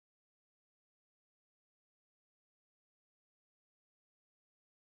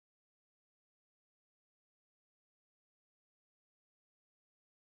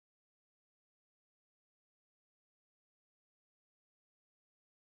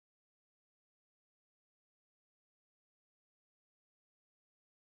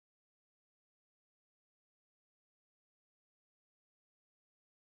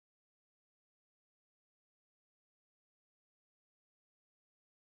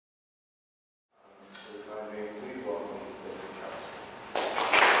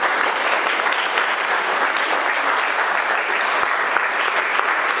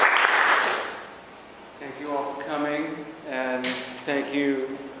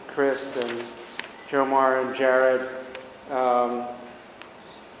Chris and Jomar and Jared.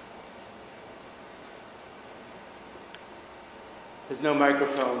 There's no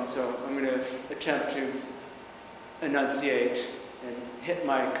microphone, so I'm going to attempt to enunciate and hit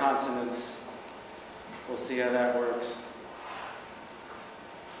my consonants. We'll see how that works.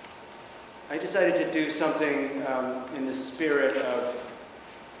 I decided to do something in the spirit of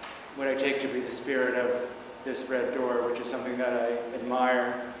what I take to be the spirit of this red door, which is something that I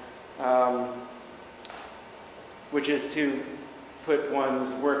admire, which is to put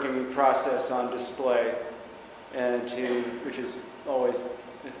one's working process on display, and which is always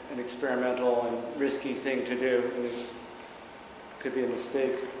an experimental and risky thing to do, and it could be a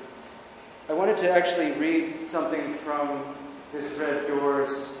mistake. I wanted to actually read something from this red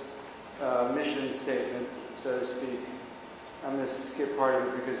door's mission statement, so to speak. I'm going to skip part of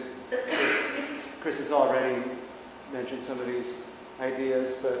it because Chris has already mentioned some of these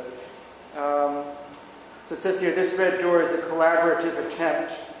ideas, but so it says here, this red door is a collaborative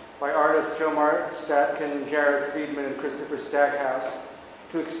attempt by artists Jomar Statkin, Jared Friedman, and Christopher Stackhouse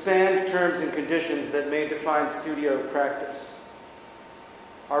to expand terms and conditions that may define studio practice.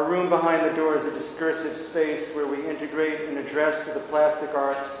 Our room behind the door is a discursive space where we integrate an address to the plastic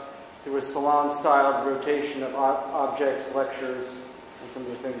arts through a salon-styled rotation of objects, lectures, and some of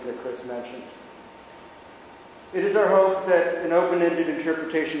the things that Chris mentioned. It is our hope that an open-ended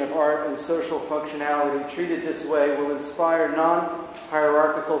interpretation of art and social functionality treated this way will inspire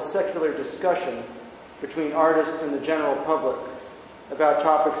non-hierarchical secular discussion between artists and the general public about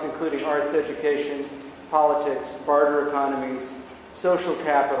topics including arts education, politics, barter economies, social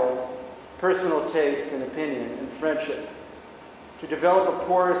capital, personal taste and opinion, and friendship. To develop a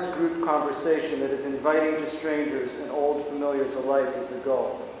porous group conversation that is inviting to strangers and old familiars alike is the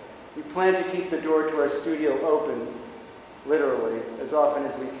goal. We plan to keep the door to our studio open, literally, as often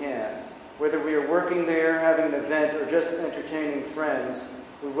as we can. Whether we are working there, having an event, or just entertaining friends,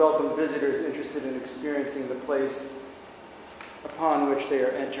 we welcome visitors interested in experiencing the place upon which they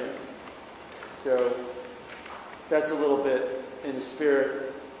are entering. So that's a little bit in the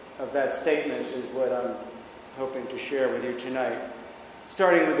spirit of that statement is what I'm hoping to share with you tonight.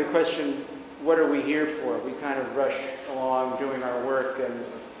 Starting with the question, what are we here for? We kind of rush along doing our work and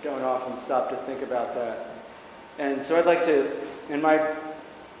don't often stop to think about that. And so I'd like to, in my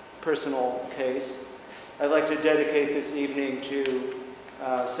personal case, I'd like to dedicate this evening to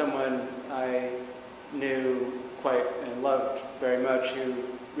someone I knew quite and loved very much who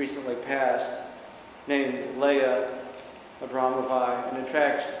recently passed, named Leah Abramovai. And in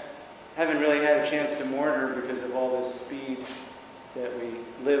fact, haven't really had a chance to mourn her because of all this speed that we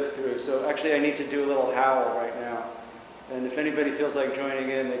live through. So actually I need to do a little howl right now. And if anybody feels like joining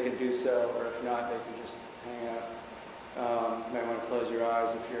in, they can do so, or if not, they can just hang out. You might want to close your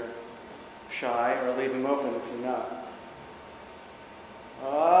eyes if you're shy, or leave them open if you're not.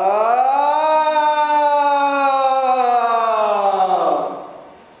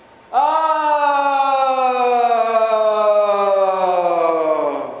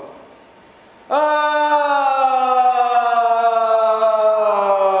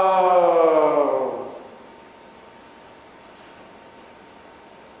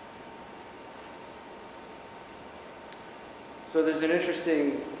 So there's an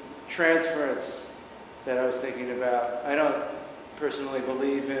interesting transference that I was thinking about. I don't personally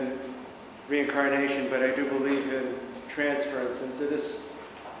believe in reincarnation, but I do believe in transference. And so this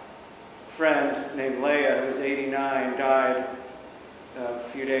friend named Leah, who was 89, died a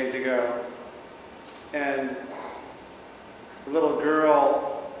few days ago. And a little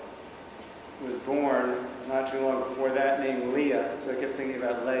girl was born not too long before that, named Leah. So I kept thinking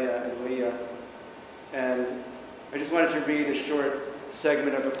about Leah and Leah. And I just wanted to read a short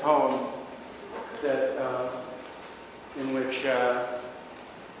segment of a poem that, in which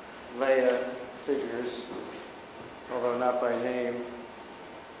Leah figures, although not by name.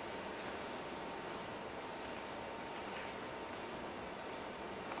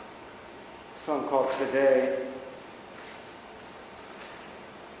 A song called Today.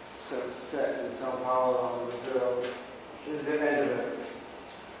 So it's set in Sao Paulo, Brazil. This is the end of it.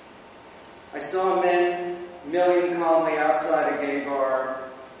 I saw men milling calmly outside a gay bar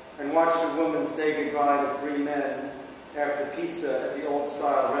and watched a woman say goodbye to 3 men after pizza at the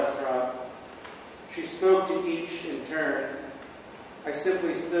old-style restaurant. She spoke to each in turn. I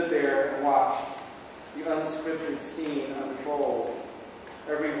simply stood there and watched the unscripted scene unfold.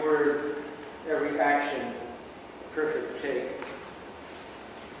 Every word, every action, a perfect take.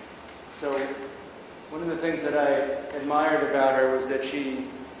 So one of the things that I admired about her was that she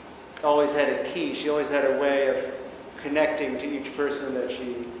always had a key. She always had a way of connecting to each person that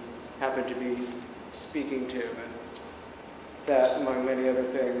she happened to be speaking to. And that, among many other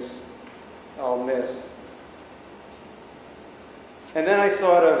things, I'll miss. And then I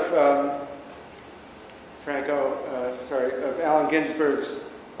thought of of Allen Ginsberg's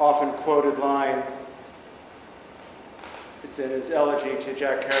often quoted line. It's in his Elegy to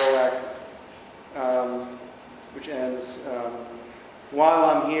Jack Kerouac, which ends, "While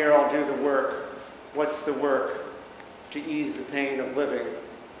I'm here, I'll do the work. What's the work? To ease the pain of living."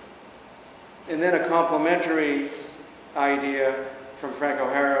 And then a complementary idea from Frank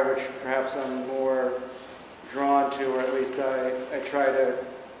O'Hara, which perhaps I'm more drawn to, or at least I try to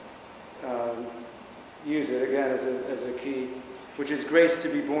use it again as a key, which is grace to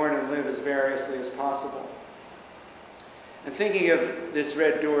be born and live as variously as possible. And thinking of this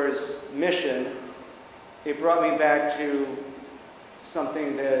Red Doors mission, it brought me back to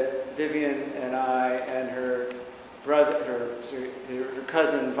something that Vivien and I and her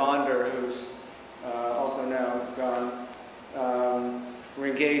cousin Vonder, who's also now gone, were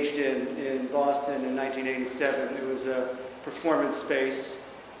engaged in Boston in 1987. It was a performance space,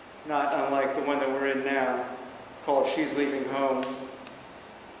 not unlike the one that we're in now, called She's Leaving Home.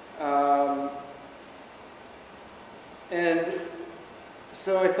 And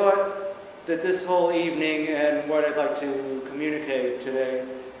so I thought that this whole evening and what I'd like to communicate today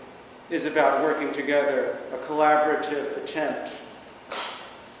is about working together, a collaborative attempt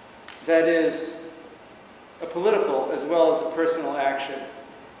that is a political as well as a personal action.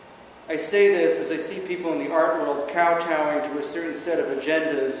 I say this as I see people in the art world kowtowing to a certain set of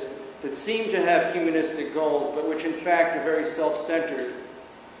agendas that seem to have humanistic goals, but which in fact are very self-centered,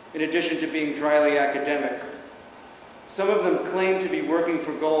 in addition to being dryly academic. Some of them claim to be working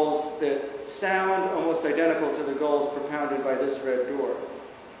for goals that sound almost identical to the goals propounded by this Red Door.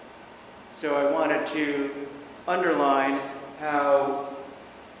 So I wanted to underline how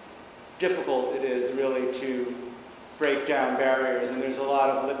difficult it is really to break down barriers, and there's a lot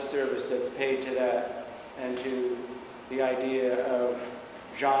of lip service that's paid to that and to the idea of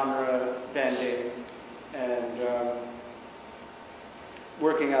genre bending and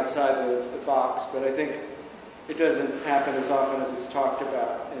working outside the box, but I think it doesn't happen as often as it's talked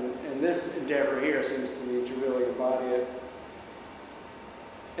about. And this endeavor here seems to me to really embody it.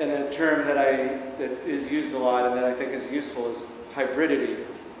 And a term that is used a lot and that I think is useful is hybridity.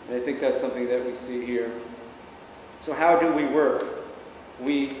 And I think that's something that we see here. So how do we work?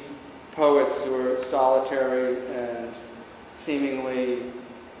 We poets who are solitary and seemingly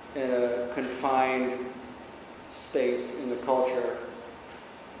in a confined space in the culture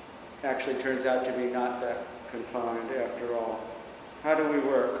actually turns out to be not that confined after all. How do we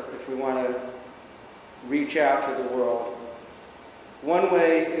work if we want to reach out to the world? One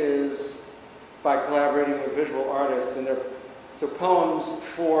way is by collaborating with visual artists, and so poems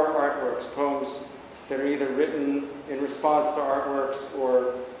for artworks, poems that are either written in response to artworks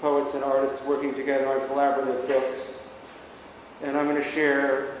or poets and artists working together on collaborative books. And I'm going to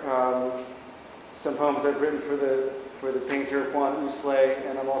share some poems I've written for the painter Juan Usley,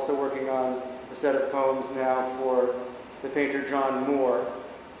 and I'm also working on a set of poems now for the painter John Moore.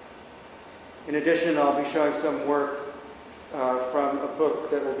 In addition, I'll be showing some work from a book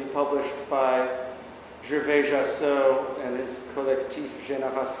that will be published by Gervais Jassot and his collectif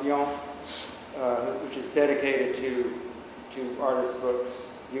Génération, which is dedicated to artist books,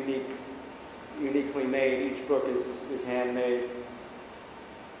 uniquely made. Each book is handmade.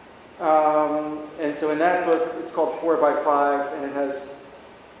 And so in that book, it's called 4x5, and it has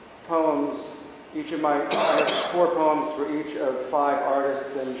poems. I have 4 poems for each of 5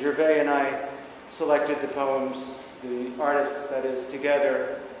 artists, and Gervais and I selected the poems, the artists, that is,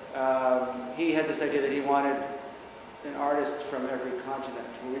 together. He had this idea that he wanted an artist from every continent.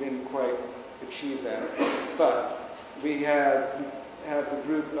 We didn't quite achieve that. But we have the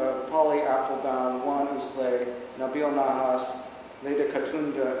group of Polly Apfelbaum, Juan Usley, Nabil Nahas, Leda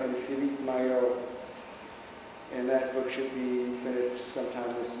Katunda, and Philippe Maillot. And that book should be finished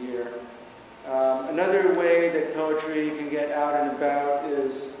sometime this year. Another way that poetry can get out and about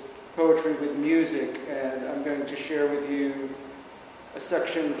is poetry with music, and I'm going to share with you a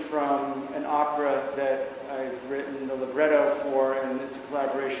section from an opera that I've written the libretto for, and it's a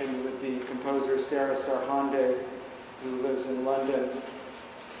collaboration with the composer Sarah Sarhande, who lives in London.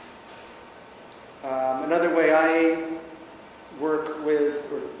 Another way I work with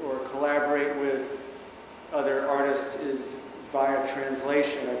or collaborate with other artists is via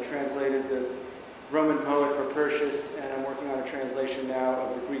translation. I've translated the Roman poet Propertius, and I'm working on a translation now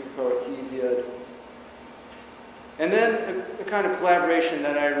of the Greek poet Hesiod. And then a kind of collaboration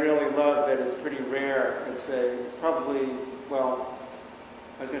that I really love that is pretty rare, I'd say. It's probably, well,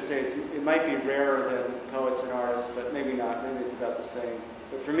 I was going to say it might be rarer than poets and artists, but maybe not. Maybe it's about the same.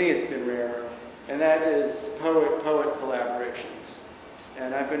 But for me, it's been rare. And that is poet-poet collaborations.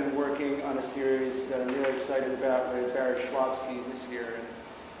 And I've been working on a series that I'm really excited about with Barry Schwabsky this year.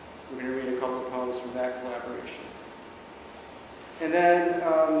 And we're going to read a couple of poems from that collaboration. And then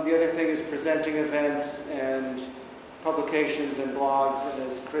the other thing is presenting events and publications and blogs.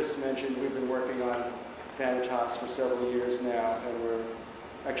 And as Chris mentioned, we've been working on VANITAS for several years now. And we're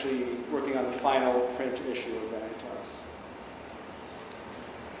actually working on the final print issue of VANITAS.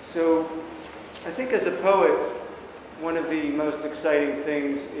 So I think as a poet, one of the most exciting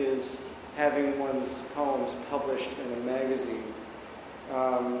things is having one's poems published in a magazine.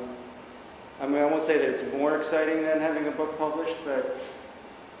 I mean, I won't say that it's more exciting than having a book published, but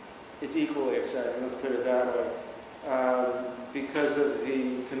it's equally exciting, let's put it that way, because of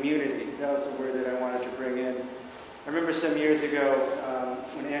the community. That was a word that I wanted to bring in. I remember some years ago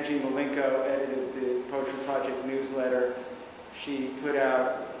when Angie Malenko edited the Poetry Project newsletter, she put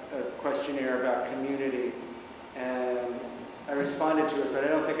out a questionnaire about community, and I responded to it, but I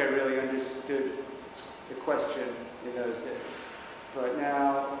don't think I really understood the question in those days. But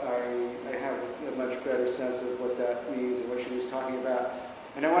now I have a much better sense of what that means and what she was talking about.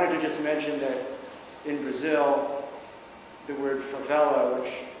 And I wanted to just mention that in Brazil, the word favela,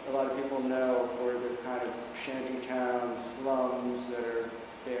 which a lot of people know for the kind of shanty towns, slums that are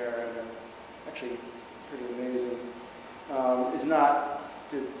there and are actually pretty amazing, is not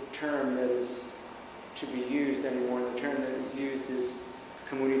the term that is to be used anymore. The term that is used is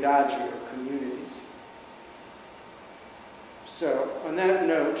comunidade, or community. So, on that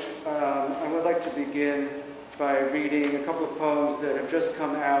note, I would like to begin by reading a couple of poems that have just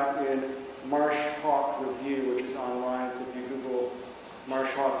come out in Marsh Hawk Review, which is online. So if you Google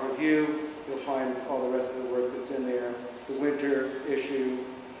Marsh Hawk Review, you'll find all the rest of the work that's in there. The winter issue,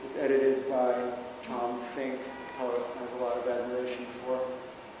 it's edited by Tom Fink, a poet I have a lot of admiration for.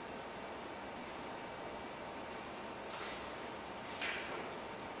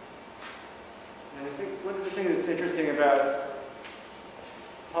 And I think one of the things that's interesting about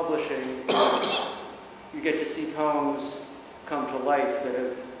publishing is you get to see poems come to life that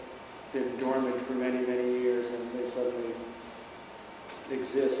have been dormant for many, many years, and they suddenly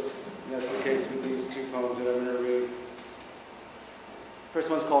exist. And that's the case with these two poems that I'm going to read. First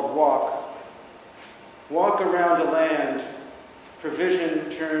one's called Walk. Walk around a land, provision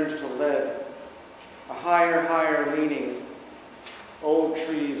turned to lead, a higher, higher leaning, old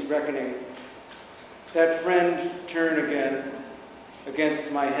trees reckoning. That friend turn again,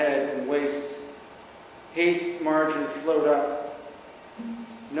 against my head and waist. Haste margin float up.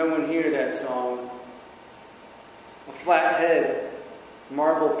 No one hear that song. A flat head,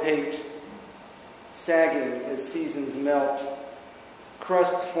 marble pate, sagging as seasons melt.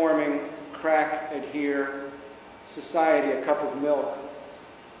 Crust forming, crack adhere. Society a cup of milk.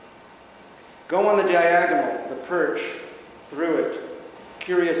 Go on the diagonal, the perch, through it.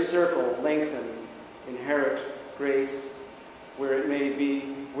 Curious circle, lengthen, inherit grace. Where it may be,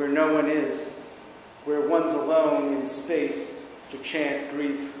 where no one is, where one's alone in space to chant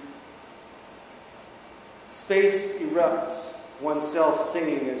grief. Space erupts, oneself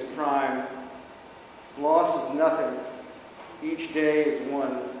singing as prime. Loss is nothing, each day is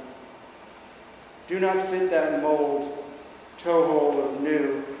one. Do not fit that mold, toehold of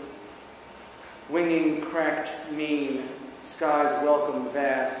new. Winging cracked mean, skies welcome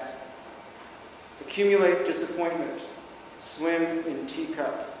vast. Accumulate disappointment. Swim in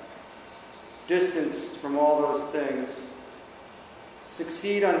teacup. Distance from all those things.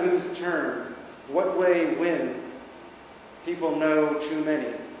 Succeed on whose turn? What way win? People know too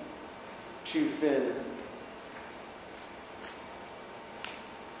many. Too thin.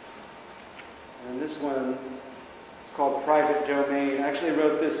 And this one is called Private Domain. I actually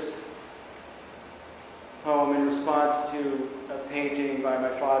wrote this poem in response to a painting by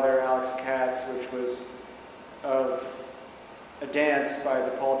my father, Alex Katz, which was of a dance by the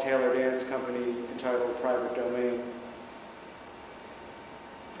Paul Taylor Dance Company entitled Private Domain.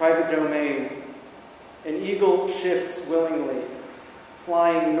 Private Domain. An eagle shifts willingly,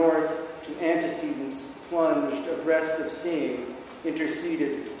 flying north to antecedents, plunged abreast of seeing,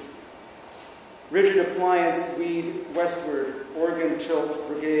 interceded. Rigid appliance weed westward, organ tilt,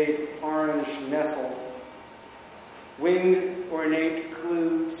 brigade, orange nestle. Winged ornate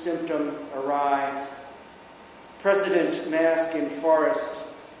clue, symptom awry. Precedent mask in forest,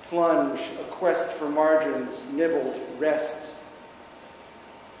 plunge, a quest for margins, nibbled, rest.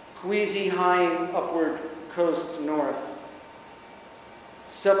 Queasy hieing upward coast north.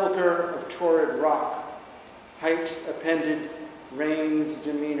 Sepulchre of torrid rock, height appended rain's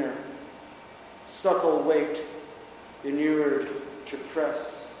demeanor, supple weight inured to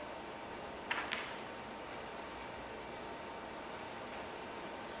press.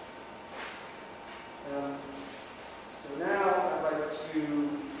 So now I'd like to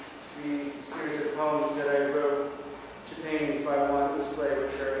read a series of poems that I wrote to paintings by Assay,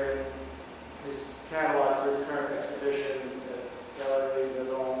 which are in his catalog for his current exhibition at Granary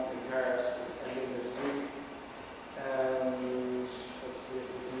Books in Paris. It's ending this week. And let's see if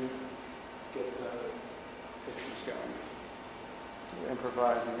we can get the pictures going. We're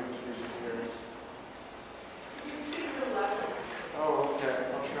improvising images here. Oh, okay.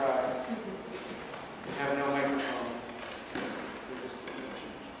 I'll try. We have no microphone.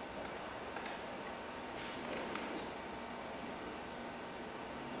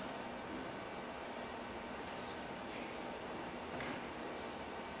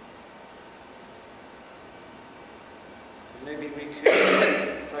 Maybe we could,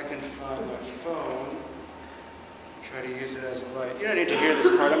 if I can find my phone, try to use it as a light. You don't need to hear this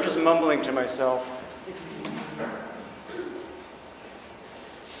part. I'm just mumbling to myself. I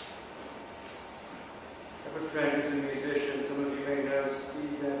have a friend who's a musician. Some of you may know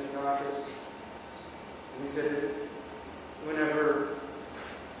Vivien. And he said that whenever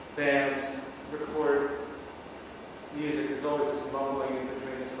bands record music, there's always this mumbling in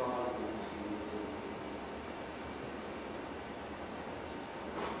between the songs.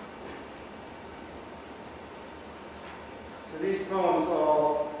 So these poems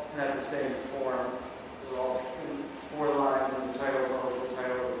all have the same form. They're all in 4 lines, and the title is always the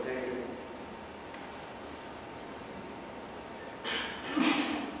title of the painting.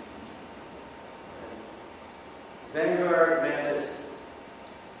 Vanguard Mantis,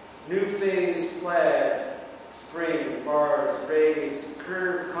 New Phase Plaid, Spring, Bars, Rays,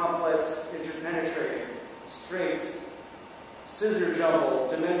 Curve, Complex, Interpenetrating, Straights, Scissor Jumble,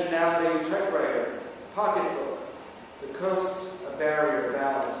 Dimensionality, Typewriter, Pocketbook, the Coast, a Barrier,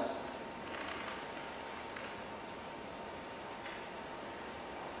 Balance.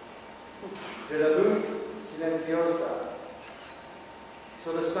 De la Luz Silenciosa.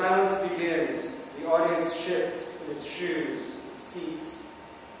 So the silence begins. The audience shifts in its shoes, its seats.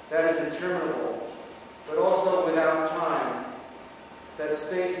 That is interminable, but also without time. That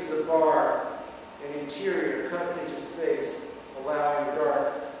space is a bar, an interior cut into space, allowing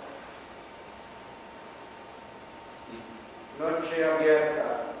dark. Noche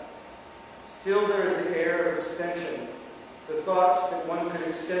abierta. Still there is the air of extension, the thought that one could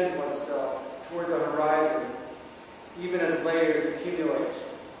extend oneself toward the horizon, even as layers accumulate.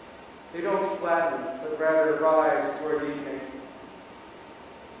 They don't flatten, but rather rise toward evening.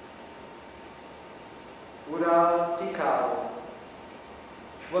 Ural tikal.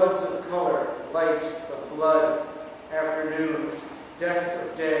 Floods of color, light of blood, afternoon, death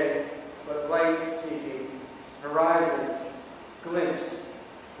of day, but light seeking, horizon, glimpse,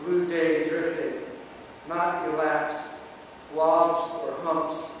 blue day drifting, not elapse, blobs or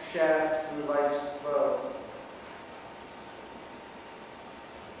humps shaft through life's flow.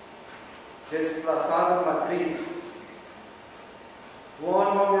 Desplazado matriz,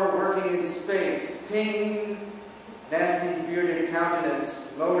 lawnmower working in space, ping, nasty bearded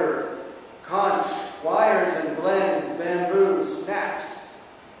countenance, motor, conch, wires and blends, bamboo, snaps,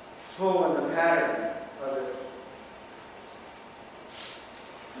 pull in the pattern of it.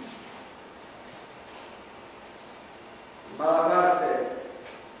 Malaparte,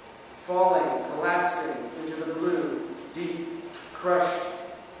 falling, collapsing into the blue, deep, crushed,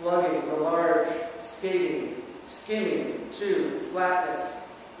 plugging the large, skating, skimming to flatness,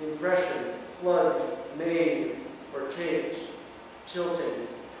 impression, plugged, made, or taped, tilting.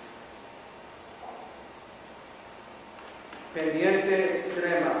 Pendiente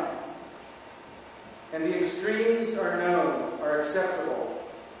extrema. And the extremes are known, are acceptable,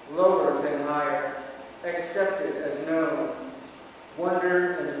 lower than higher, accepted as known.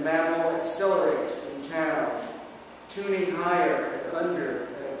 Wonder and mammal accelerate in town, tuning higher and under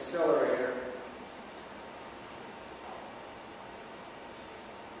an accelerator.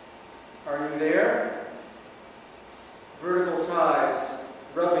 Are you there? Vertical ties,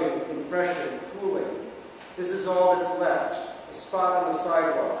 rubbing, impression, cooling. This is all that's left, a spot on the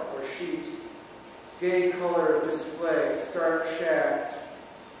sidewalk or sheet. Gay color of display, stark shaft,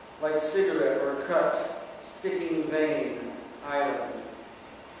 like cigarette or cut, sticking vein, island.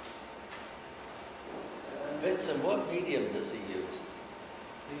 Vincent, what medium does he use?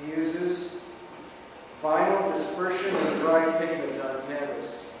 He uses vinyl dispersion and dry pigment on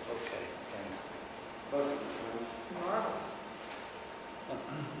canvas. Okay, thanks. Most of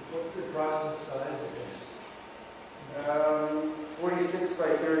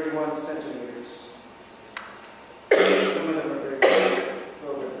 31 centimeters. Some of them are bigger, a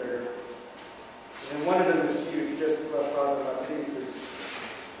little bit bigger. And one of them is huge, just about bottom of my teeth is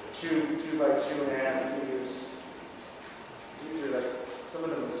 2 by 2.5 meters. Usually, like, some of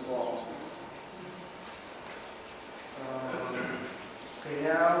them are small. Okay,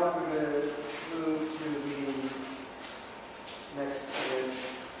 now we're going to move to the next image.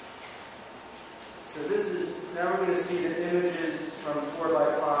 So this is, now we're going to see the images from 4 by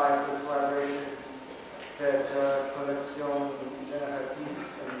 5, the collaboration that Collection Générative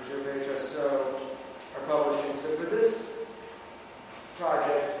and Gervais Jassot are publishing. So for this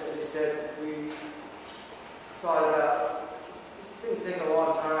project, as I said, we thought about, these things take a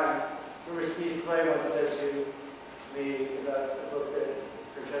long time. Remember Steve Clay once said to me about the book that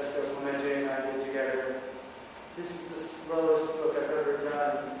Francesco Clemente and I did together, this is the slowest book I've ever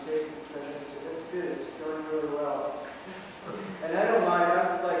done. Francesco said, that's good, it's going really well. And I don't mind,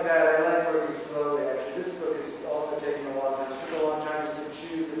 I'm like that, I like working slowly actually. This book is also taking a long time. It took a long time just to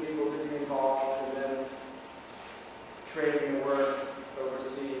choose the people to be involved and then trading the work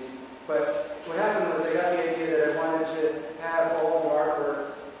overseas. But what happened was I got the idea that I wanted to have all the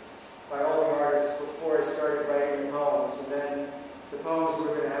artwork by all the artists before I started writing the poems. And then the poems were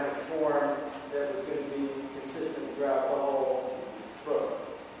going to have a form that was going to be consistent throughout the whole book.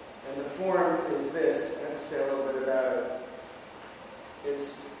 And the form is this. I have to say a little bit about it.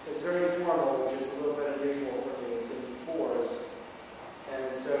 It's very formal, which is a little bit unusual for me. It's in 4s.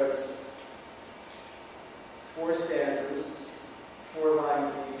 And so it's 4 stanzas, 4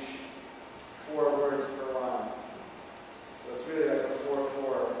 lines each, 4 words per line. So it's really like a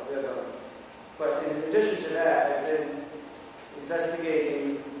 4/4 rhythm. But in addition to that, I've been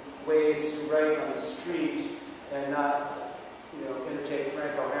investigating ways to write on the street and not, imitate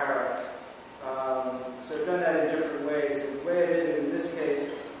Frank O'Hara. So I've done that in different ways. And the way I did it in this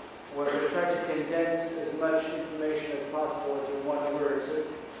case was I tried to condense as much information as possible into one word. So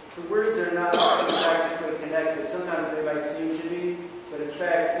the words are not syntactically connected. Sometimes they might seem to be, but in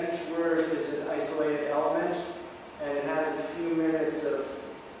fact, each word is an isolated element, and it has a few minutes of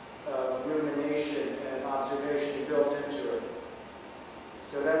rumination and observation built into it.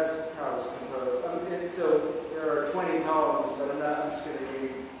 So that's how it was composed. So there are 20 poems, but I'm just going to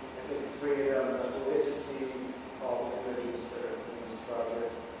read, I think, 3 of them, but we'll get to see all the images that are in this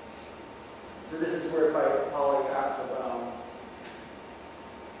project. So this is work by Polly Apfelbaum.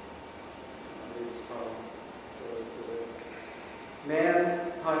 I'll read this poem.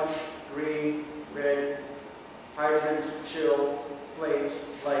 Man, punch, green, red, hydrant, chill, plate,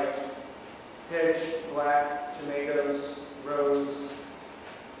 light, hedge, black, tomatoes, rose,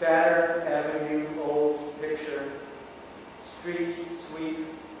 batter, avenue, old, picture, street, sweep,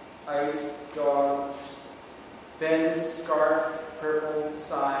 ice, dog, bend, scarf, purple,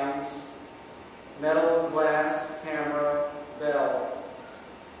 signs, metal, glass, camera, bell,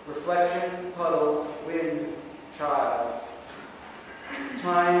 reflection, puddle, wind, child,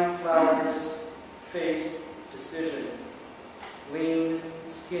 time, flowers, face, decision, lean,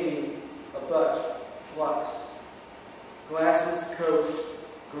 skinny, a butt, flux, glasses, coat,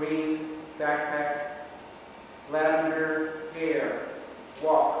 green, backpack, lavender, hair,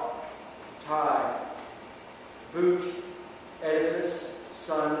 walk, tie, boot, edifice,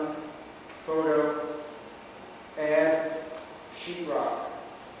 sun, photo, ad, sheetrock,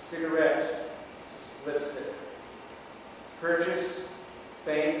 cigarette, lipstick, purchase,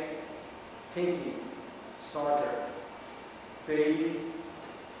 bank, pinky, saunter, baby,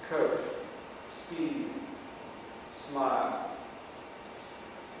 coat, speed, smile.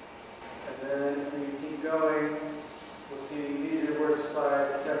 And then if we keep going, we'll see these are works by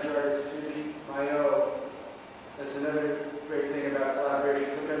the French artist Philippe Maillot. That's another great thing about collaboration.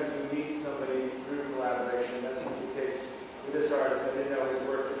 Sometimes we meet somebody through collaboration. That was the case with this artist. I didn't know his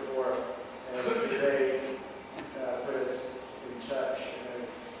work before, and they put us in touch, and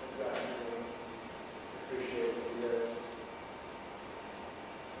I've gotten to appreciate what he does.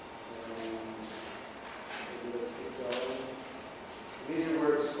 Maybe let's keep going. These are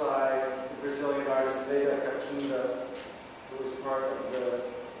works by the Brazilian artist Leila Catunda, who was part of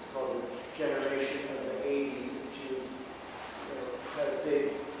it's called the generation of the 80s. She was, had a big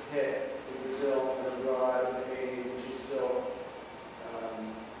hit in Brazil and abroad in the 80s, and she's still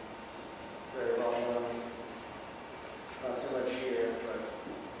very well known. Not so much here, but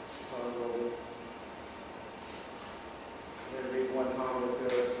globally. I'm going to read one poem that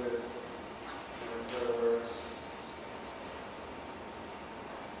goes with her works.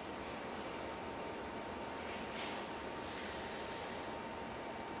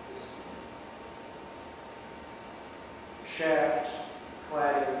 Shaft,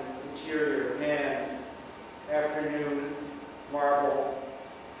 cladding.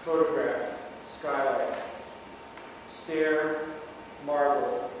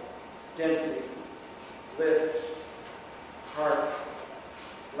 density, lift, tarp,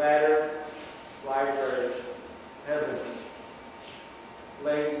 ladder, library, heaven,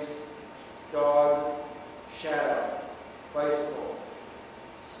 legs, dog, shadow, bicycle,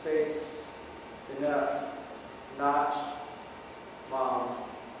 space, enough, not, mom,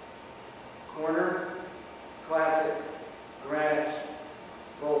 corner, classic, granite,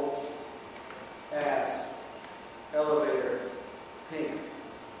 bolt, ass, elevator, pink,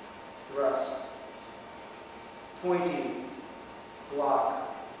 thrust, pointy,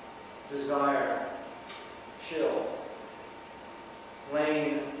 block, desire, chill,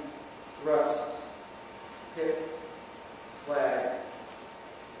 lane, thrust, hip, flag,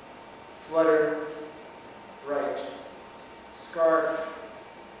 flutter, bright, scarf,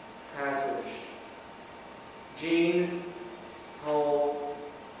 passage, jean, pole,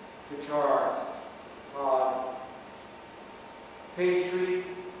 guitar, hog, pastry,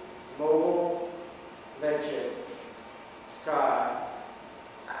 mobile, leche, sky,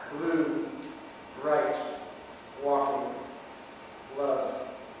 blue, bright, walking, love,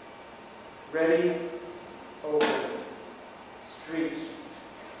 ready, open, street,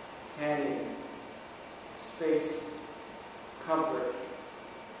 canyon, space, comfort,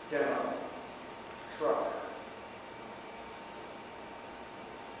 demo, truck.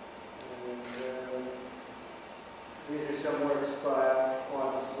 And these are some works by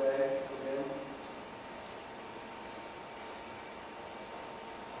Assay again.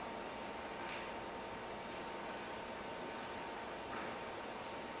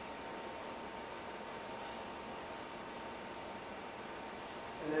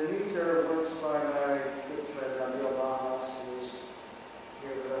 And then these are works by my good friend Galapagos, who's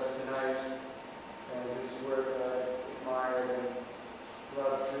here with us tonight, and whose work I admired and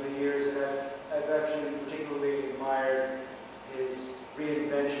loved through the years. And I've actually particularly admired his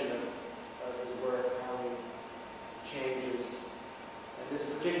reinvention of his work, how he changes. And this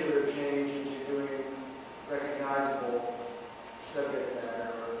particular change into doing recognizable subject matter,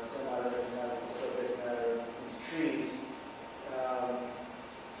 or semi-recognizable subject matter, these trees,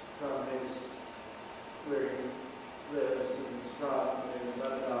 from where he lives and he's from, in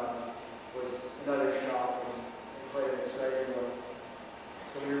Lebanon, was another shock and quite an exciting one.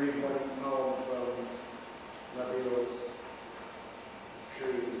 So we read one poem from Nabil's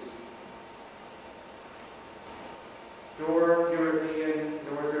Trees. Door European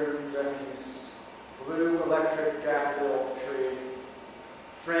Northern Refuse, blue electric daffodil tree,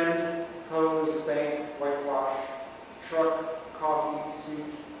 friend pose bank whitewash, truck coffee seat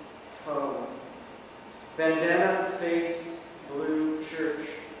phone, bandana face blue church,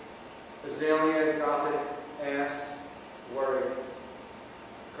 azalea gothic ass worry,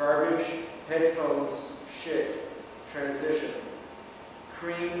 garbage headphones shit transition,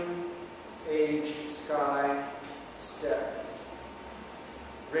 cream age sky step,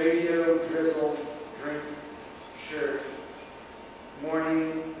 radio drizzle drink shirt,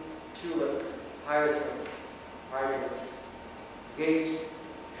 morning tulip hyacinth hydrant, gate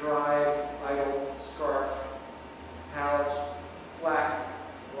drive idle scarf, pallet plaque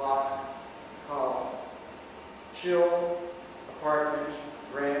lock column, chill apartment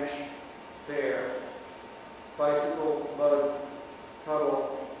branch bear, bicycle mud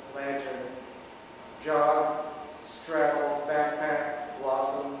puddle lantern, jog straddle backpack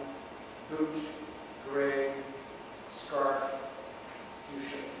blossom boot gray scarf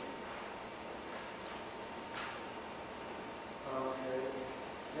fuchsia. Okay,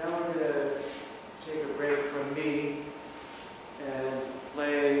 now I'm going to take a break from me and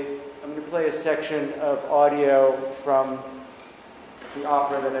I'm going to play a section of audio from the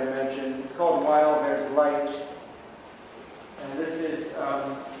opera that I mentioned. It's called While There's Light, and this is,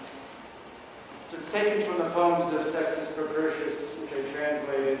 so it's taken from the poems of Sextus Propertius, which I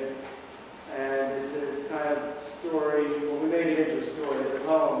translated, and it's a kind of story, well, we made it into a story, the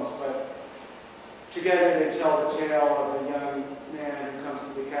poems, but together they tell the tale of a young man who comes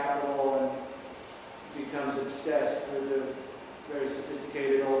to the capital and becomes obsessed with a very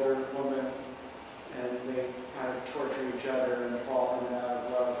sophisticated older woman, and they kind of torture each other and fall in and out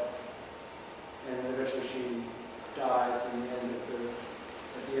of love. And eventually she dies at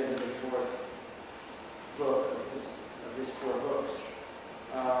the end of the fourth book of his four books.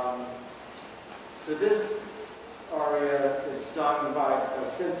 So this aria is sung by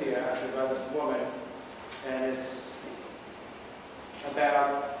Cynthia, actually by this woman, and it's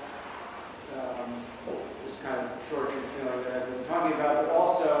about this kind of tortured feeling that I've been talking about, but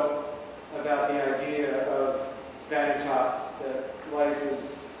also about the idea of VANITAS, that life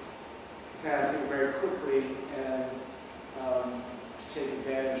is passing very quickly, and to take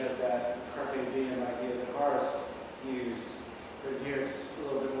advantage of that carpe diem idea that Horace used. But here it's a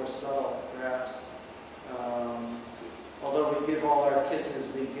little bit more subtle, perhaps. Although we give all our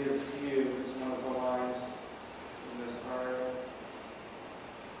kisses, we give few, is one of the lines in this aria.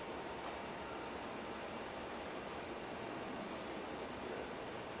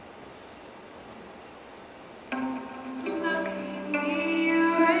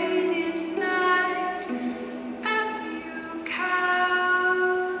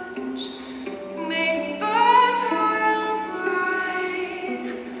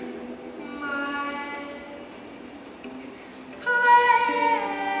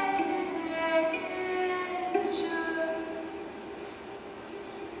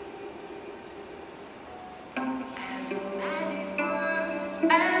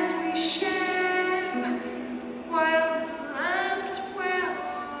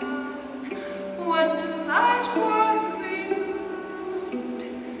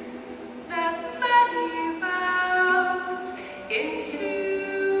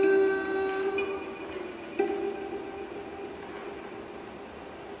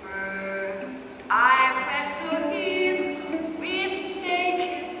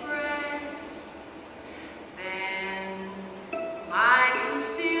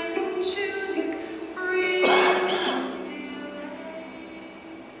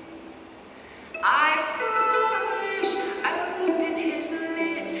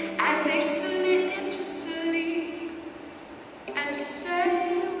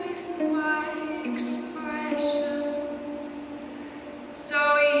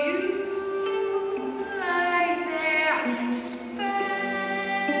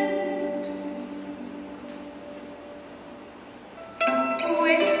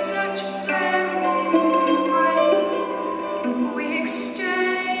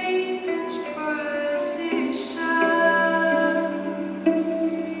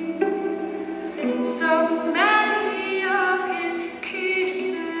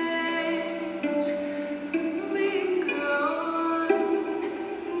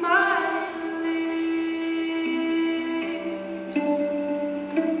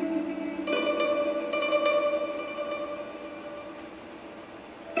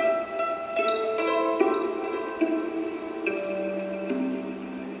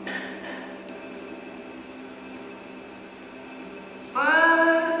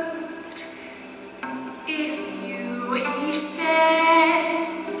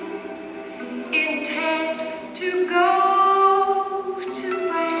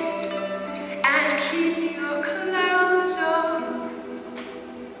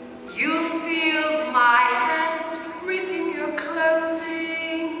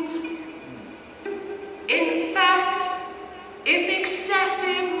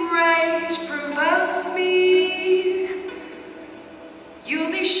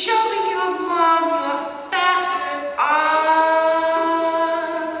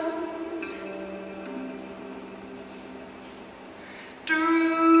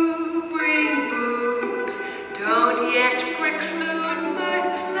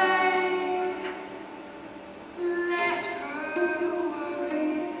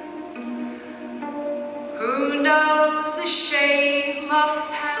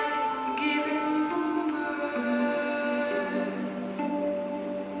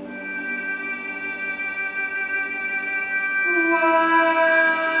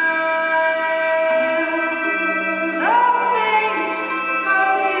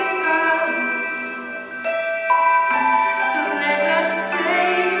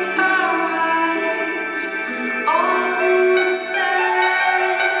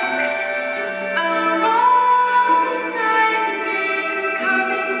 Come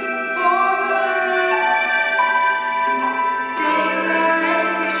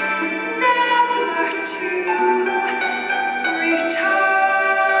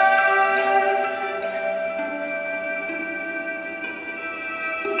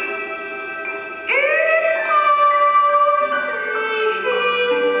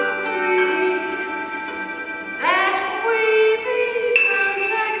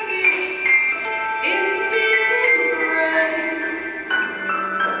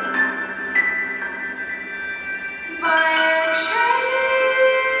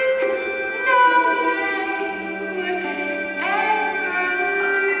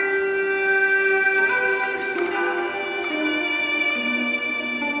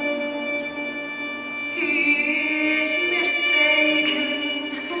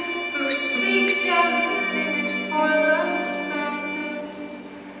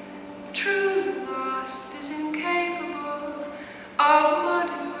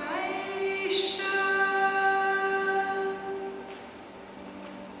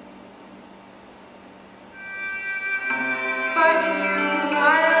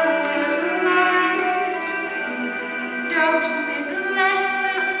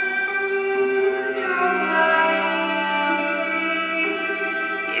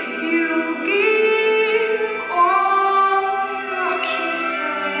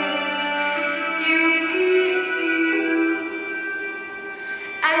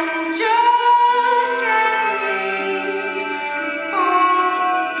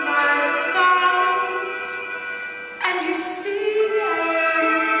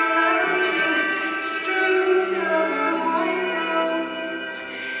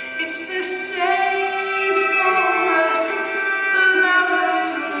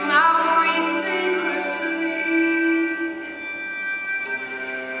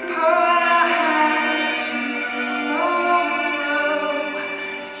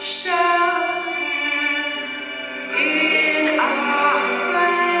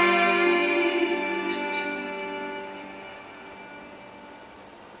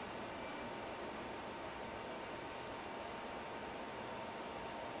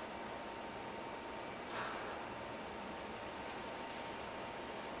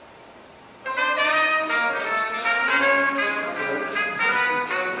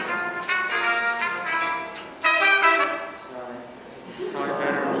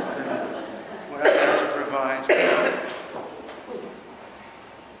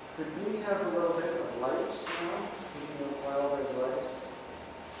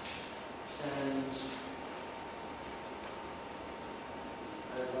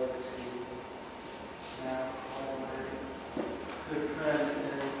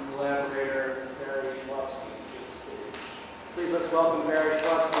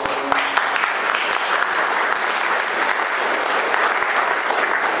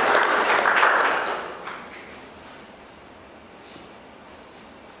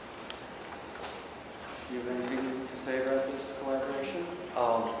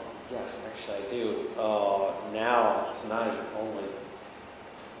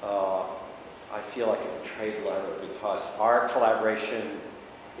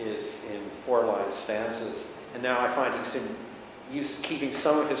Keeping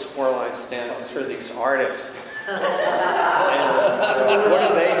some of his 4-line stanzas for these artists. And, what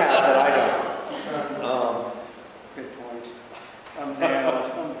do they have that I don't? Good point. I'm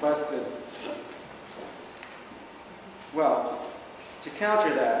nailed. I'm busted. Well, to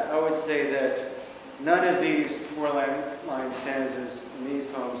counter that, I would say that none of these 4-line stanzas in these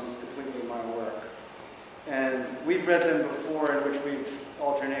poems is completely my work. And we've read them before in which we've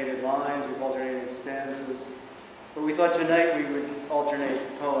alternated lines, we've alternated stanzas. But we thought tonight we would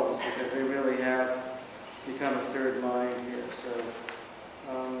alternate poems because they really have become a third mind here. So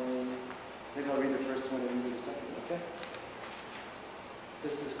I think I'll read the first one and you read the second. Okay.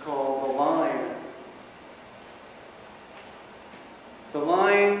 This is called The Line. The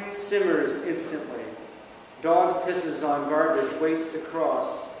line simmers instantly. Dog pisses on garbage, waits to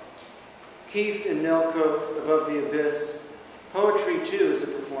cross. Keith in Nelcote above the abyss. Poetry, too, is a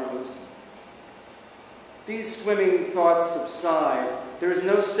performance. These swimming thoughts subside. There is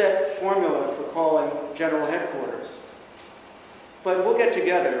no set formula for calling general headquarters. But we'll get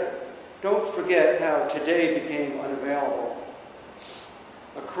together. Don't forget how today became unavailable.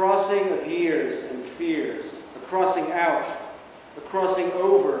 A crossing of years and fears, a crossing out, a crossing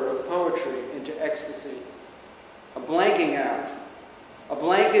over of poetry into ecstasy, a blanking out, a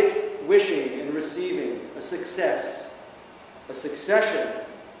blanket wishing and receiving, a success, a succession.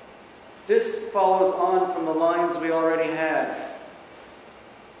 This follows on from the lines we already had.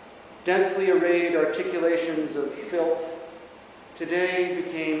 Densely arrayed articulations of filth today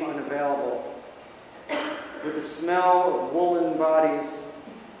became unavailable. With the smell of woolen bodies,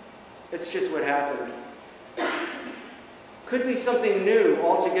 it's just what happened. Could be something new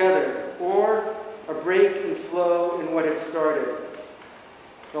altogether, or a break in flow in what had started.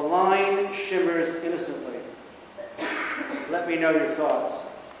 The line shimmers innocently. Let me know your thoughts.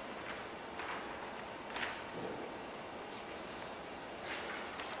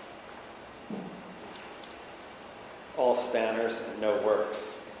 All spanners and no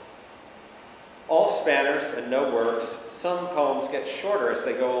works. All spanners and no works. Some poems get shorter as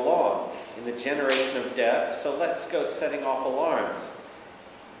they go along in the generation of death, so let's go setting off alarms.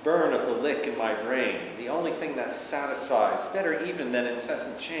 Burn of the lick in my brain, the only thing that satisfies, better even than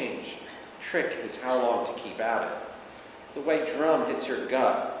incessant change. Trick is how long to keep at it. The way drum hits your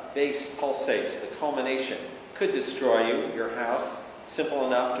gut, bass pulsates, the culmination, could destroy you, your house, simple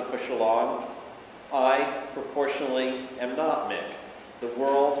enough to push along. I, proportionally, am not Mick. The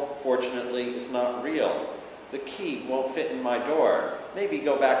world, fortunately, is not real. The key won't fit in my door. Maybe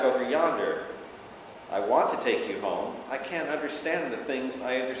go back over yonder. I want to take you home. I can't understand the things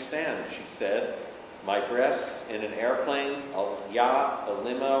I understand, she said. My breasts in an airplane, a yacht, a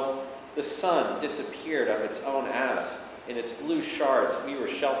limo. The sun disappeared of its own ass. In its blue shards, we were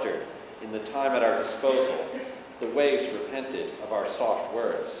sheltered. In the time at our disposal, the waves repented of our soft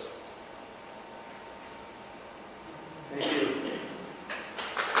words. Thank you.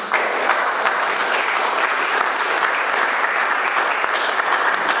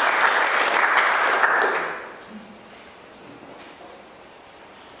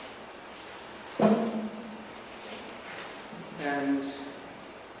 And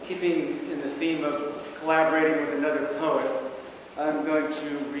keeping in the theme of collaborating with another poet, I'm going to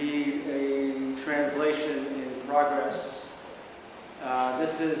read a translation in progress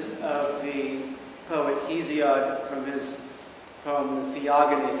This is of the poet Hesiod from his poem, The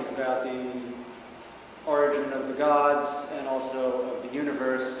Theogony, about the origin of the gods and also of the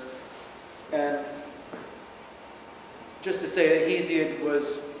universe. And just to say that Hesiod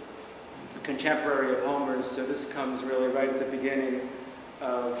was a contemporary of Homer's, so this comes really right at the beginning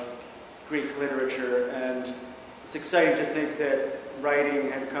of Greek literature, and it's exciting to think that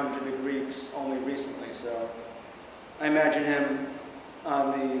writing had come to the Greeks only recently. So I imagine him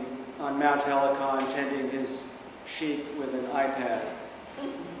on Mount Helicon tending his sheep with an iPad,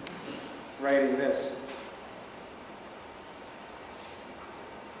 writing this.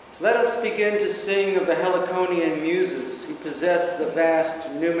 Let us begin to sing of the Heliconian muses who possess the vast,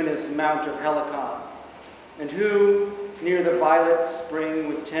 numinous mount of Helicon, and who, near the violet spring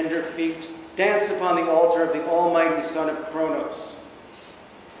with tender feet, dance upon the altar of the almighty son of Kronos.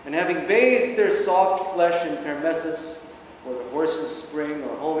 And having bathed their soft flesh in Permessus, or the horse's spring,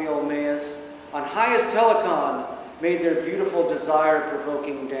 or holy Olmaeus, on highest Helicon made their beautiful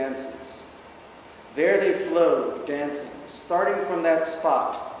desire-provoking dances. There they flowed, dancing, starting from that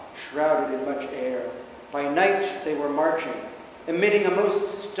spot, shrouded in much air. By night they were marching, emitting a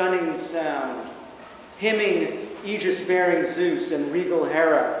most stunning sound, hymning Aegis-bearing Zeus and regal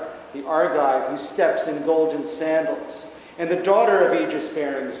Hera, the Argive who steps in golden sandals, and the daughter of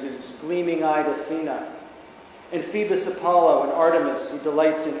Aegis-bearing Zeus, gleaming-eyed Athena, and Phoebus Apollo and Artemis who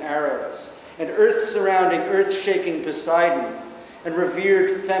delights in arrows, and earth-surrounding, earth-shaking Poseidon, and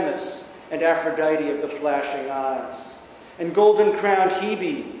revered Themis and Aphrodite of the flashing eyes, and golden-crowned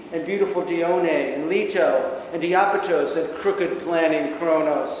Hebe, and beautiful Dione, and Leto, and Iapetos, and crooked planning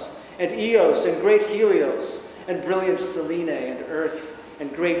Kronos, and Eos, and great Helios, and brilliant Selene, and Earth,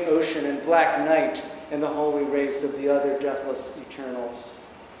 and great Ocean, and black Night, and the holy race of the other deathless Eternals.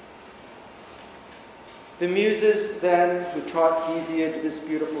 The Muses, then, who taught Hesiod this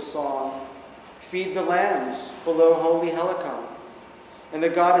beautiful song, feed the lambs below holy Helicon, and the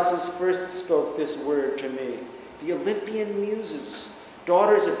goddesses first spoke this word to me, the Olympian Muses,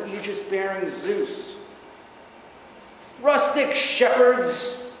 daughters of Aegis-bearing Zeus. Rustic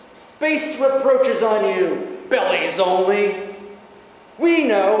shepherds, base reproaches on you, bellies only. We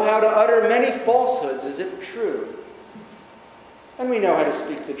know how to utter many falsehoods as if true, and we know how to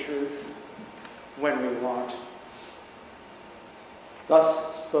speak the truth when we want.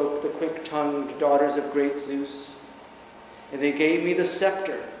 Thus spoke the quick-tongued daughters of great Zeus, and they gave me the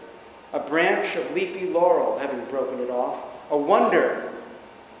scepter, a branch of leafy laurel, having broken it off, a wonder,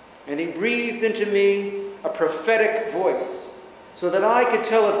 and he breathed into me a prophetic voice, so that I could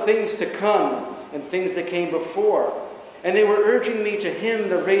tell of things to come and things that came before, and they were urging me to hymn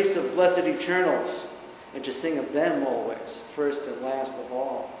the race of blessed Eternals, and to sing of them always, first and last of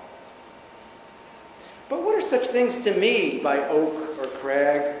all. But what are such things to me by oak or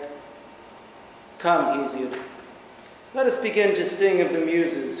crag? Come, Hesiod, let us begin to sing of the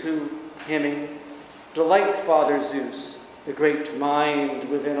Muses who, hymning, delight Father Zeus, the great mind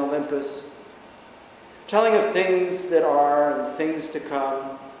within Olympus, telling of things that are and things to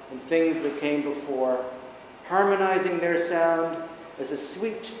come and things that came before, harmonizing their sound as a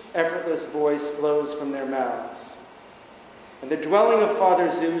sweet, effortless voice flows from their mouths. And the dwelling of Father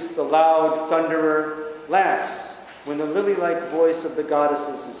Zeus, the loud thunderer, laughs when the lily-like voice of the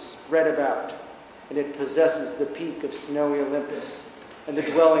goddesses is spread about, and it possesses the peak of snowy Olympus and the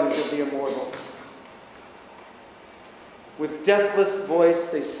dwellings of the immortals. With deathless voice,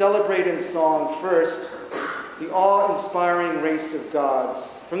 they celebrate in song first the awe-inspiring race of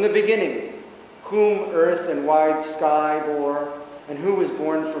gods from the beginning, whom earth and wide sky bore, and who was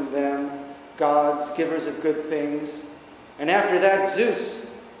born from them, gods, givers of good things. And after that, Zeus,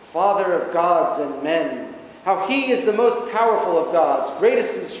 father of gods and men, how he is the most powerful of gods,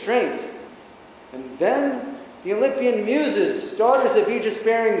 greatest in strength. And then the Olympian Muses, daughters of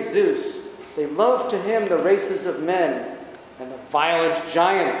Aegis-bearing Zeus, they love to hymn the races of men, and the violent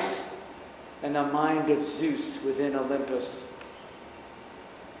giants, and the mind of Zeus within Olympus.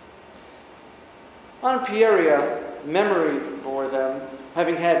 On Pieria, memory bore them,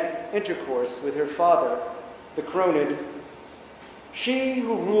 having had intercourse with her father, the Cronid, she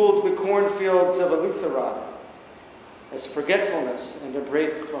who ruled the cornfields of Eleutheron, as forgetfulness and a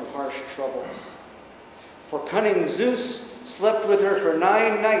break from harsh troubles. For cunning Zeus slept with her for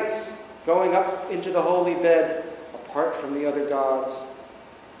 9 nights, going up into the holy bed, apart from the other gods.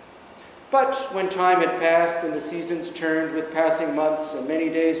 But when time had passed and the seasons turned with passing months and many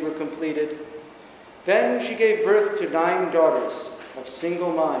days were completed, then she gave birth to 9 daughters of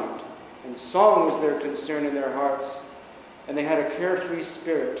single mind, and song was their concern in their hearts, and they had a carefree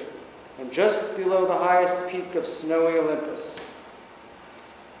spirit. And just below the highest peak of snowy Olympus,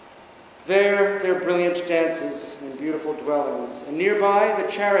 There, their brilliant dances and beautiful dwellings, and nearby the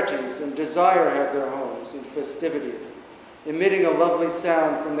charities and desire have their homes in festivity. Emitting a lovely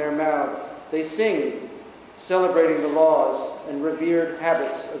sound from their mouths, they sing, celebrating the laws and revered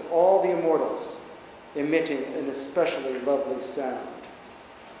habits of all the immortals, emitting an especially lovely sound.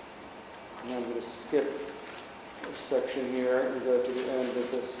 And I'm going to skip a section here and go to the end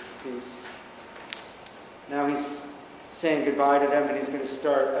of this piece. Now he's saying goodbye to them, and he's going to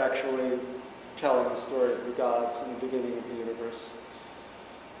start actually telling the story of the gods in the beginning of the universe.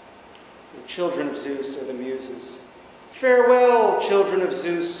 The children of Zeus are the Muses. Farewell, children of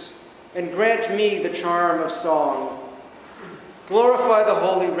Zeus, and grant me the charm of song. Glorify the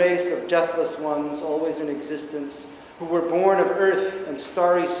holy race of deathless ones, always in existence, who were born of earth and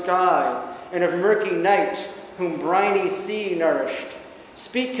starry sky, and of murky night, whom briny sea nourished.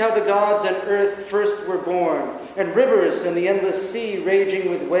 Speak how the gods on earth first were born, and rivers and the endless sea raging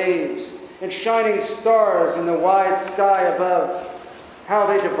with waves, and shining stars in the wide sky above, how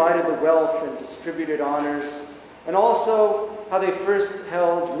they divided the wealth and distributed honors, and also how they first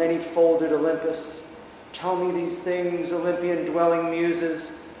held many-folded Olympus. Tell me these things, Olympian-dwelling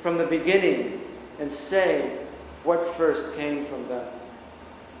Muses, from the beginning, and say what first came from them.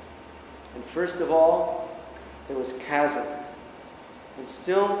 And first of all, there was chasm, and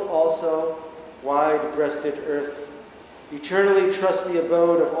still also wide-breasted earth, eternally trusty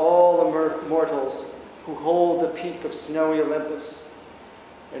abode of all mortals who hold the peak of snowy Olympus,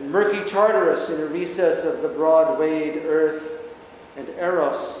 and murky Tartarus in a recess of the broad-wayed earth, and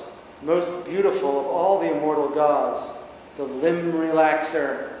Eros, most beautiful of all the immortal gods, the limb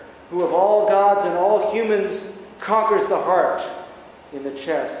relaxer, who of all gods and all humans conquers the heart in the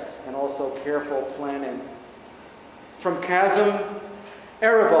chest, and also careful planning. From chasm,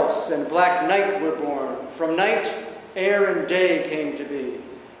 Erebos and black night were born. From night, air and day came to be,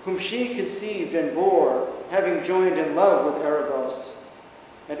 whom she conceived and bore, having joined in love with Erebos.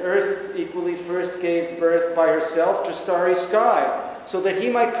 And earth equally first gave birth by herself to starry sky, so that he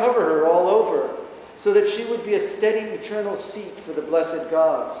might cover her all over, so that she would be a steady eternal seat for the blessed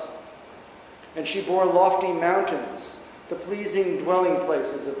gods. And she bore lofty mountains, the pleasing dwelling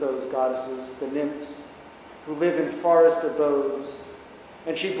places of those goddesses, the nymphs, who live in forest abodes.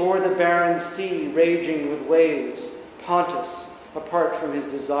 And she bore the barren sea raging with waves, Pontus, apart from his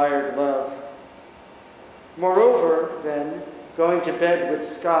desired love. Moreover, then, going to bed with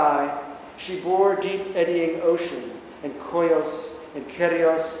sky, she bore deep eddying ocean, and Koios, and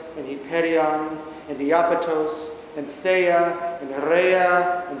Kerios, and Hyperion, and Iapetos, and Thea, and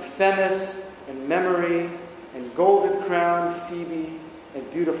Rhea, and Themis, and Memory, and golden-crowned Phoebe,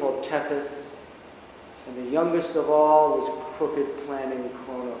 and beautiful Tethys. And the youngest of all was crooked planning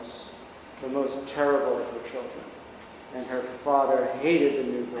Kronos, the most terrible of her children. And her father hated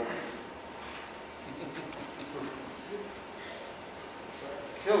the newborn.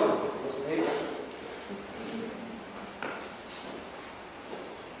 Kill him, was an hate.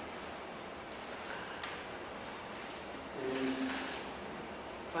 And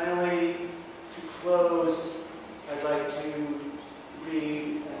finally, to close, I'd like to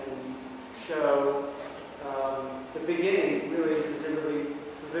read and show the beginning. Really, this is a really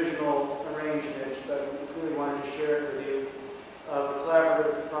provisional arrangement, but I really wanted to share it with you, of a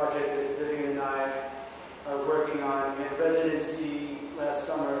collaborative project that Vivien and I are working on. We had a residency last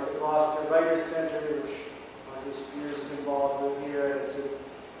summer at Gloucester Writers Center, which Andre Spears is involved with here. It's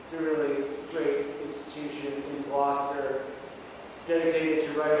a really great institution in Gloucester, dedicated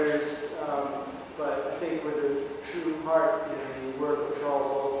to writers, but I think with a true heart in the work of Charles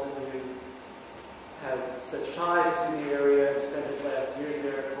Olson, who had such ties to the area and spent his last years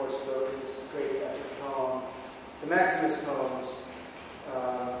there, of course, wrote his great epic poem, the Maximus Poems,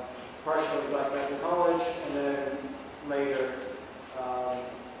 partially at Black Mountain College, and then later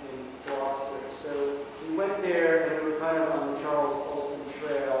in Gloucester. So we went there, and we were kind of on the Charles Olson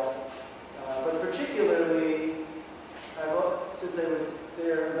trail, but particularly, since I was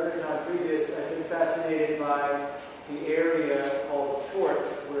there another time previous, I've been fascinated by the area called the Fort,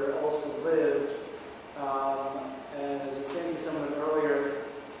 where Olson lived. And as I was saying to someone earlier,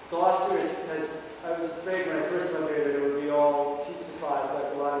 Gloucester I was afraid when I first went there that it would be all cutesified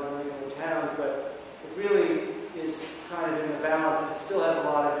like a lot of New England towns, but it really is kind of in the balance. It still has a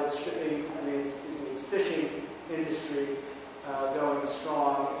lot of its shipping, its fishing industry going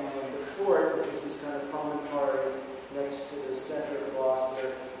strong, and the fort, which is this kind of promontory next to the center of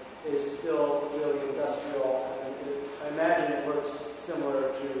Gloucester, is still really industrial, and I imagine it looks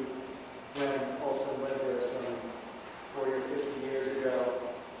similar to when Olson lived there some 40 or 50 years ago.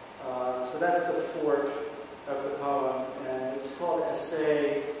 So that's the fort of the poem, and it's called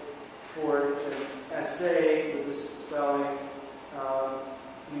Assay 4. assay, with this spelling,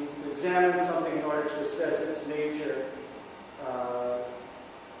 means to examine something in order to assess its nature,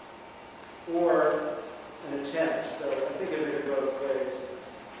 or an attempt. So I think of it in both ways.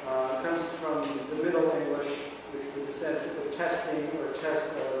 It comes from the Middle English, which with the sense of the testing or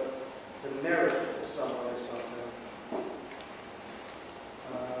test of the merit of someone or something.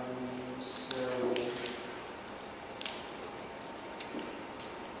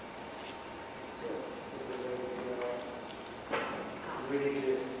 We need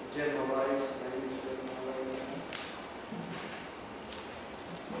to generalize. I need to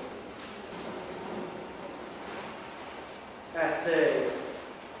Assay,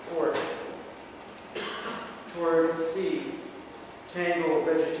 fort, toward sea, tangled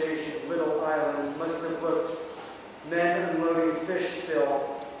vegetation, little island, must have looked, men unloading fish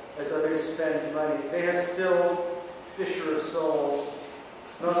still, as others spend money. They have still fisher of souls,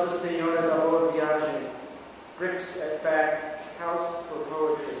 Nossa Senhora da Boa Viagem, bricks at back, house for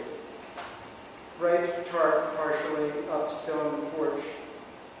poetry, bright tarp partially up stone porch,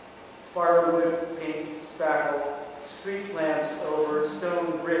 firewood, paint, spackle, street lamps over,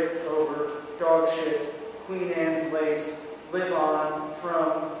 stone brick over, dog shit, Queen Anne's lace, live on,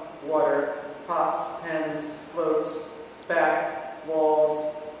 from, water, pots, pens, floats, back,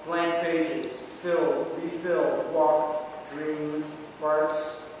 walls, blank pages, filled, refilled, walk, dream,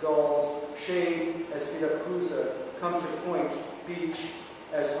 barks, gulls, shade as Siracusa, come to point, beach,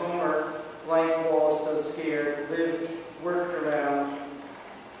 as Homer, blank walls so scared, lived, worked around.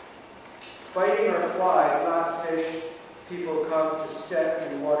 Biting are flies, not fish, people come to step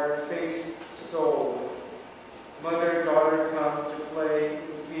in water, face, soul. Mother, daughter come to play in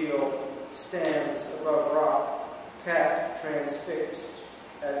field, stands above rock, cat transfixed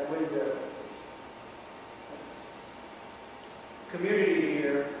at window. Community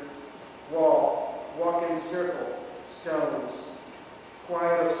here, wall, walk in circle, stones,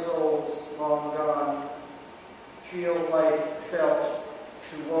 quiet of souls long gone, feel life felt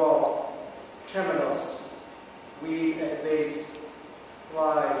to wall, temenos, weed at base,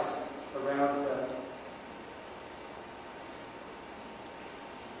 flies around them.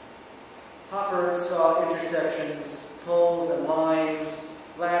 Hopper saw intersections, poles and lines,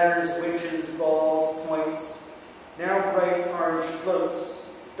 ladders, winches, balls, points, now bright orange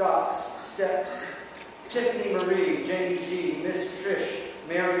floats, docks, steps, Tiffany Marie, Jenny G, Miss Trish,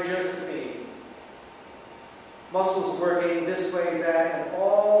 Mary Josephine. Muscles working this way, that, and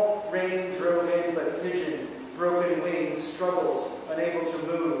all rain drove in but pigeon, broken wings, struggles, unable to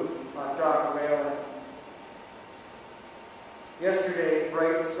move on dock railing. Yesterday,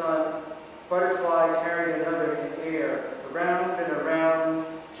 bright sun, butterfly carried another in air, around and around,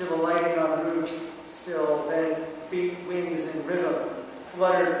 till alighting on roof sill, then beat wings in rhythm,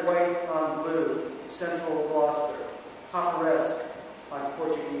 fluttered white on blue, central Gloucester, Hopperesque on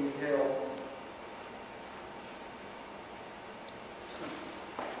Portuguese Hill.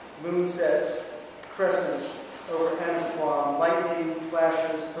 Moonset, crescent over Annisquam, lightning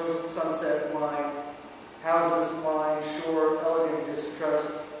flashes post-sunset line, houses line shore, elegant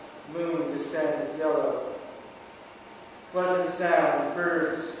distrust, moon descends yellow. Pleasant sounds,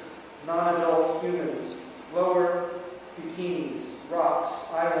 birds, non-adult humans, lower bikinis, rocks,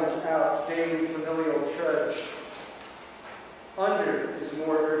 islands out, daily familial trudge. Under is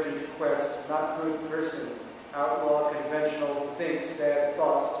more urgent quest, not good person, outlaw conventional, thinks bad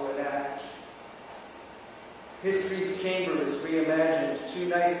thoughts to enact. History's chambers reimagined too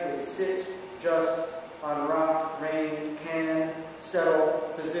nicely, sit just on rock, rain, can,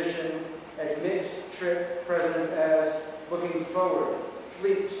 settle, position, admit, trip, present as, looking forward,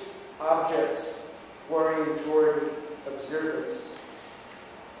 fleet, objects, worrying toward observance.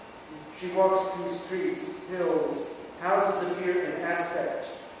 She walks through streets, hills, houses appear in aspect,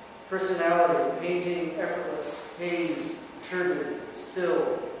 personality, painting effortless, haze, turbid,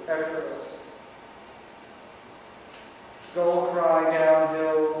 still effortless. Gull cry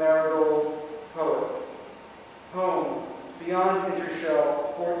downhill, marigold, poet. Home, beyond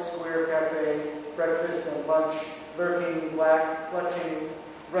Intershell, Fort Square Cafe, breakfast and lunch, lurking, black, clutching,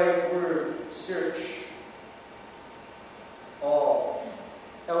 right word, search. All.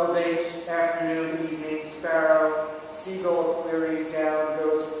 Elevate, afternoon, evening, sparrow, seagull query, down,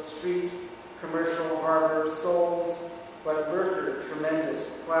 ghost, street, commercial, harbor, souls, but lurker,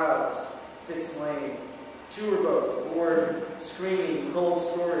 tremendous, clouds, Fitz Lane. Tour boat, board, screaming, cold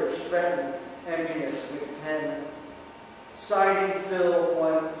storage, threatened, emptiness with pen. Siding fill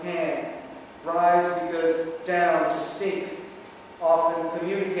one can. Rise because down to stink. Often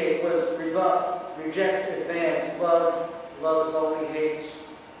communicate was rebuff, reject, advance, love, love's only hate.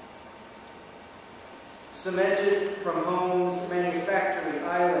 Cemented from homes, manufactory,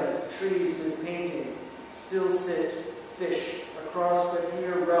 island, trees with painting, still sit fish across but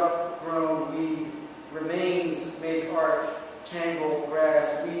here rough-grown weed. Remains make art, tangle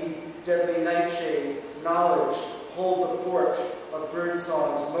grass, weed, deadly nightshade, knowledge, hold the fort of bird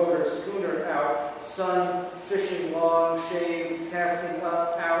songs, motor, schooner out, sun, fishing long, shaved, casting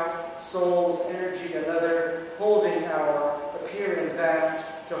up, out, souls, energy, another, holding hour, appearing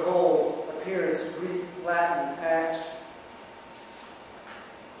vaft, to hold, appearance, Greek, Latin, act,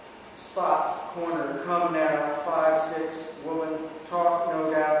 spot, corner, come now, 5, 6, woman, talk,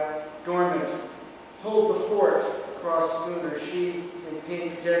 no doubt, dormant, hold the fort, across schooner, she, in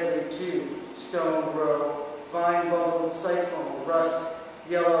pink, deadly, 2, stone grow, vine bubbled, cyclone, rust,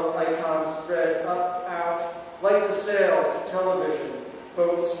 yellow icon spread, up, out, like the sails, television,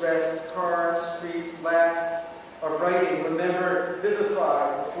 boats rest, car, street, lasts, a writing, remember,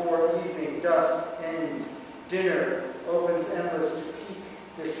 vivify, before evening, dusk, end, dinner, opens endless to peak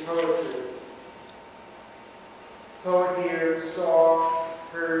this poetry. Poet here saw,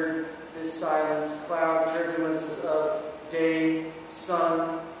 heard this silence, cloud turbulences of day,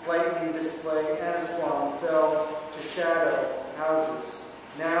 sun, lightning display, Anaswan fell to shadow, houses.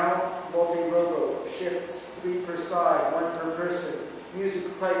 Now, multi-robo, shifts, 3 per side, 1 per person,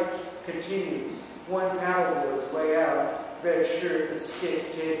 music piped, continues, 1 paddleboard's way out, red shirt and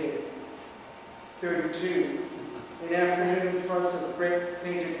stick taken. 32. In afternoon, fronts of brick,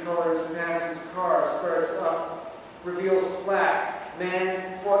 painted colors, passes car, starts up, reveals plaque,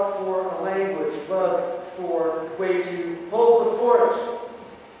 man fought for a language, love for, way to, hold the fort.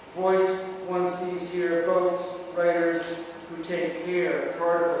 Voice one sees here, boats, writers who take care,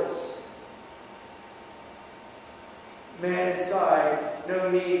 particles. Man inside, no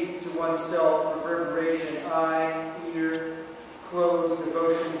need to oneself, reverberation, eye, ear, closed,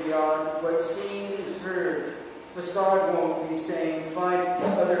 devotion beyond. What seen is heard. Facade won't be saying, find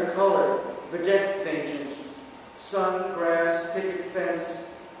other color, bedecked ancient. Sun, grass, picket fence,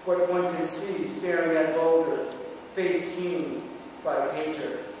 what one can see, staring at boulder, face hewn by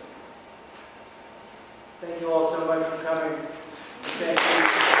painter. Thank you all so much for coming. Thank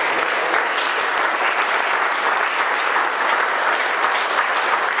you.